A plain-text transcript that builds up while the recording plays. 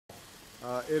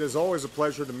It is always a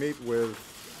pleasure to meet with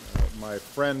my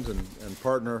friend and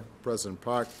partner, President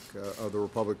Park of the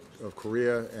Republic of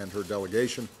Korea and her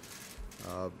delegation.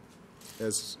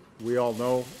 As we all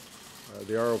know,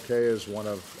 the ROK is one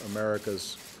of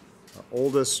America's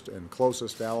oldest and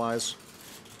closest allies.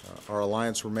 Our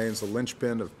alliance remains the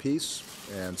linchpin of peace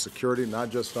and security,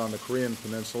 not just on the Korean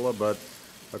Peninsula, but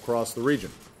across the region.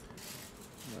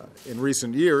 In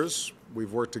recent years,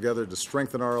 we've worked together to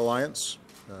strengthen our alliance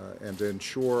and to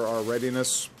ensure our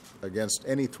readiness against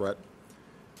any threat.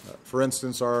 For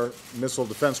instance, our missile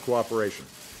defense cooperation,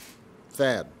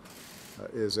 THAAD,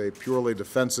 is a purely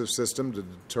defensive system to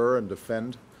deter and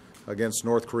defend against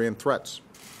North Korean threats.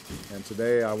 And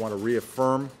today I want to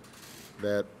reaffirm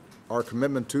that our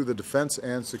commitment to the defense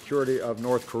and security of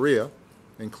North Korea,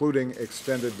 including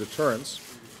extended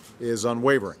deterrence, is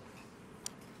unwavering.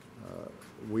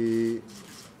 We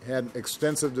had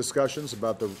extensive discussions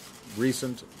about the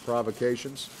recent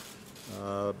provocations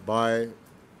by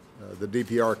the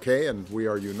DPRK, and we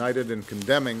are united in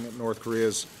condemning North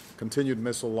Korea's continued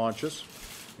missile launches,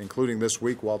 including this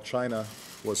week while China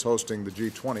was hosting the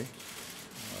G20.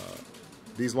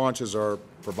 These launches are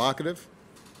provocative.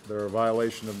 They're a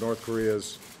violation of North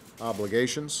Korea's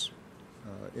obligations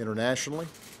internationally.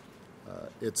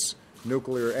 Its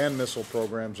nuclear and missile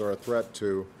programs are a threat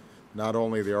to not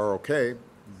only the ROK,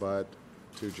 but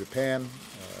to Japan,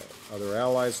 other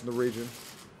allies in the region,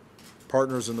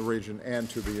 partners in the region, and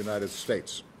to the United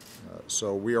States.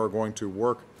 So we are going to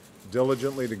work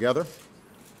diligently together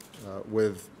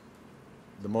with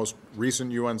the most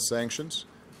recent UN sanctions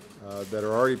that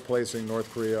are already placing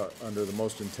North Korea under the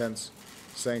most intense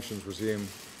sanctions regime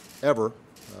ever.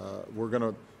 We're going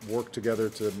to work together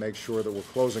to make sure that we're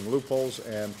closing loopholes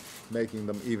and making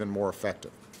them even more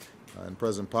effective. And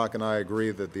President Park and I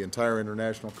agree that the entire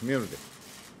international community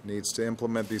needs to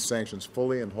implement these sanctions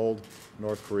fully and hold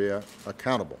North Korea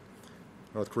accountable.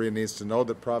 North Korea needs to know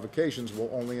that provocations will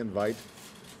only invite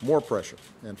more pressure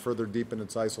and further deepen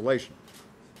its isolation,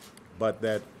 but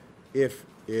that if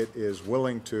it is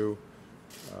willing to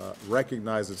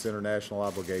recognize its international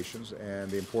obligations and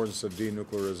the importance of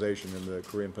denuclearization in the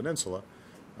Korean Peninsula,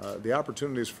 the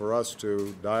opportunities for us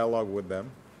to dialogue with them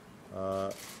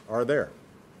are there.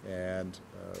 And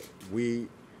we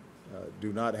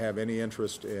do not have any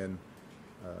interest in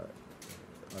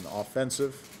an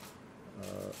offensive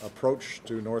approach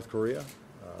to North Korea.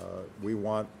 We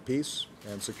want peace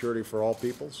and security for all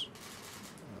peoples,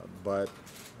 but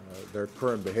their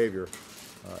current behavior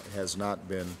has not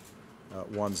been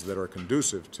ones that are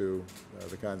conducive to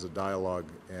the kinds of dialogue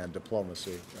and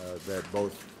diplomacy that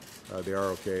both the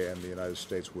ROK and the United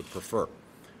States would prefer.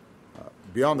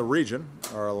 Beyond the region,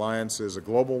 our alliance is a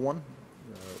global one.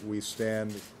 We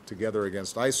stand together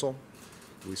against ISIL.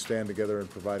 We stand together in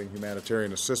providing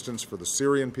humanitarian assistance for the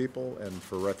Syrian people and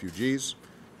for refugees,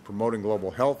 promoting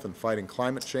global health and fighting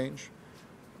climate change.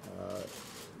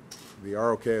 The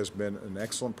ROK has been an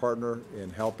excellent partner in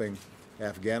helping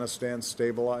Afghanistan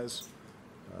stabilize.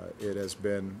 It has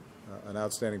been an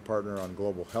outstanding partner on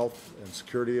global health and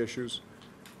security issues.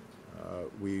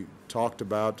 We talked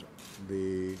about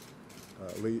the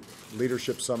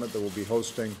leadership summit that we'll be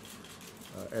hosting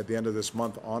at the end of this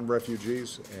month on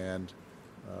refugees and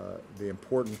the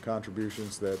important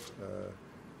contributions that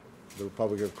the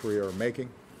Republic of Korea are making.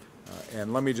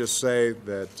 And let me just say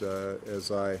that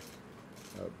as I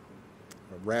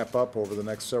wrap up over the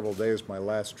next several days my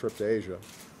last trip to Asia,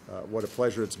 what a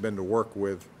pleasure it's been to work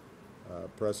with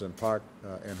President Park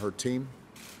and her team.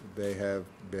 They have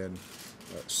been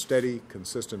steady,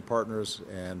 consistent partners,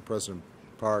 and President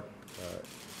Park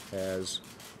has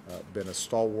been a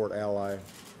stalwart ally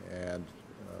and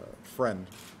friend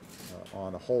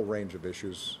on a whole range of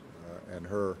issues, and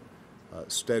her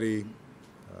steady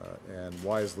and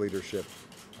wise leadership,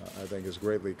 I think, has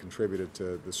greatly contributed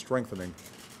to the strengthening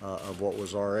of what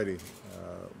was already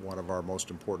one of our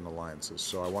most important alliances.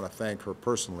 So I want to thank her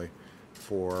personally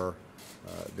for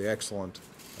the excellent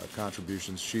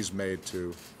contributions she's made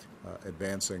to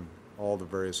advancing all the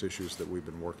various issues that we've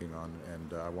been working on,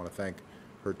 and I want to thank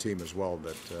her team as well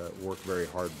that worked very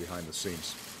hard behind the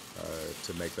scenes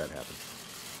to make that happen.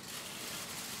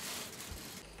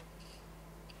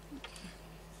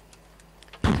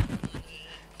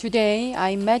 Today,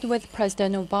 I met with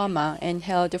President Obama and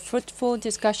held fruitful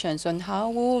discussions on how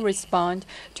we will respond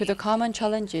to the common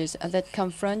challenges that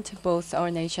confront both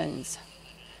our nations.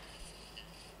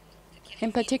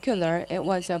 In particular, it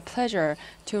was a pleasure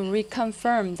to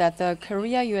reconfirm that the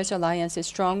Korea-U.S. alliance is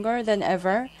stronger than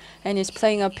ever and is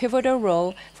playing a pivotal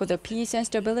role for the peace and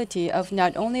stability of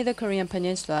not only the Korean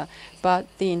Peninsula, but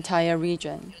the entire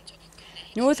region.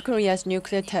 North Korea's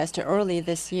nuclear test early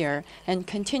this year and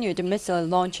continued missile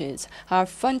launches are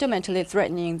fundamentally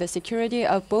threatening the security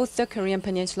of both the Korean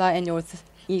Peninsula and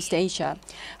Northeast Asia.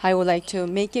 I would like to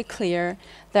make it clear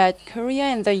that Korea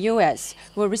and the U.S.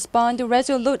 will respond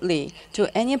resolutely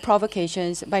to any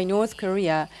provocations by North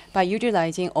Korea by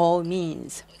utilizing all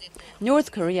means.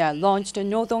 North Korea launched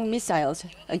Nodong missiles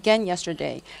again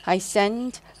yesterday. I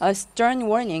send a stern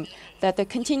warning that the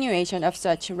continuation of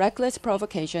such reckless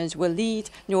provocations will lead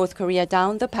North Korea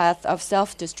down the path of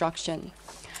self-destruction.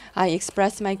 I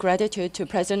express my gratitude to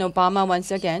President Obama once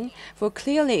again for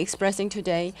clearly expressing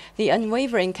today the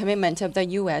unwavering commitment of the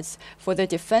U.S. for the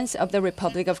defense of the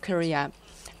Republic of Korea.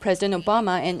 President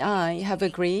Obama and I have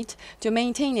agreed to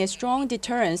maintain a strong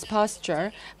deterrence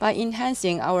posture by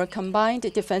enhancing our combined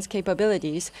defense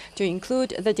capabilities to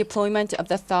include the deployment of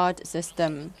the THAAD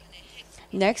system.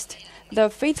 Next,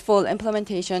 the faithful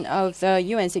implementation of the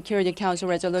UN Security Council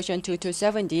Resolution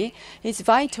 2270 is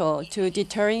vital to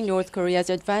deterring North Korea's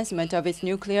advancement of its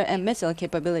nuclear and missile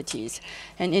capabilities,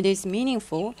 and it is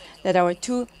meaningful that our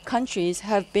two countries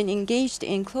have been engaged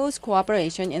in close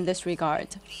cooperation in this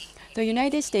regard. The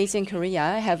United States and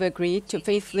Korea have agreed to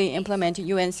faithfully implement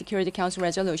UN Security Council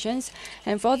resolutions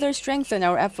and further strengthen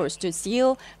our efforts to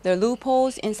seal the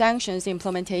loopholes in sanctions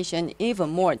implementation even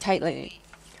more tightly.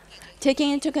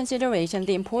 Taking into consideration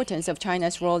the importance of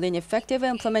China's role in effective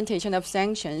implementation of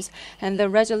sanctions and the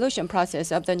resolution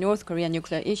process of the North Korean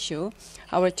nuclear issue,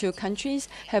 our two countries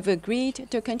have agreed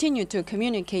to continue to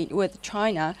communicate with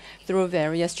China through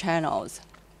various channels.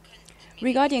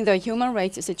 Regarding the human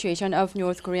rights situation of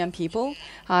North Korean people,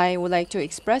 I would like to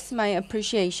express my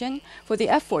appreciation for the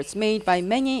efforts made by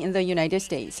many in the United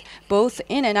States, both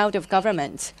in and out of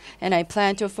government, and I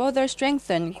plan to further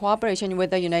strengthen cooperation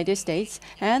with the United States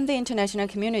and the international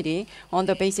community on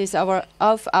the basis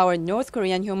of our North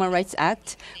Korean Human Rights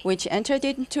Act, which entered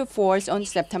into force on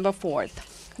September 4th.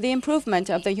 The improvement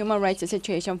of the human rights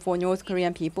situation for North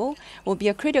Korean people will be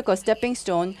a critical stepping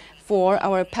stone for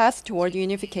our path toward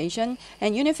unification,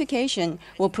 and unification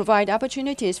will provide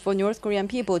opportunities for North Korean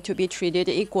people to be treated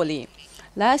equally.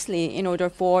 Lastly, in order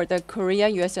for the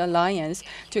Korea-US alliance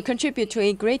to contribute to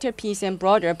a greater peace and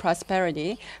broader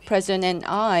prosperity, President and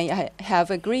I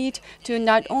have agreed to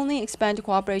not only expand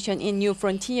cooperation in new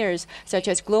frontiers such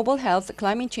as global health,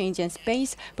 climate change, and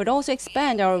space, but also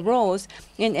expand our roles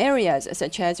in areas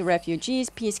such as refugees,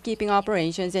 peacekeeping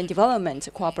operations, and development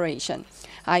cooperation.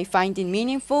 I find it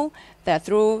meaningful that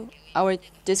through our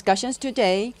discussions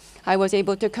today, I was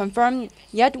able to confirm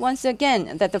yet once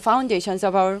again that the foundations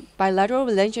of our bilateral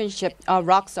relationship are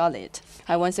rock solid.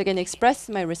 I once again express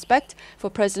my respect for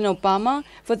President Obama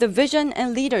for the vision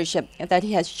and leadership that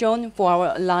he has shown for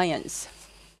our alliance.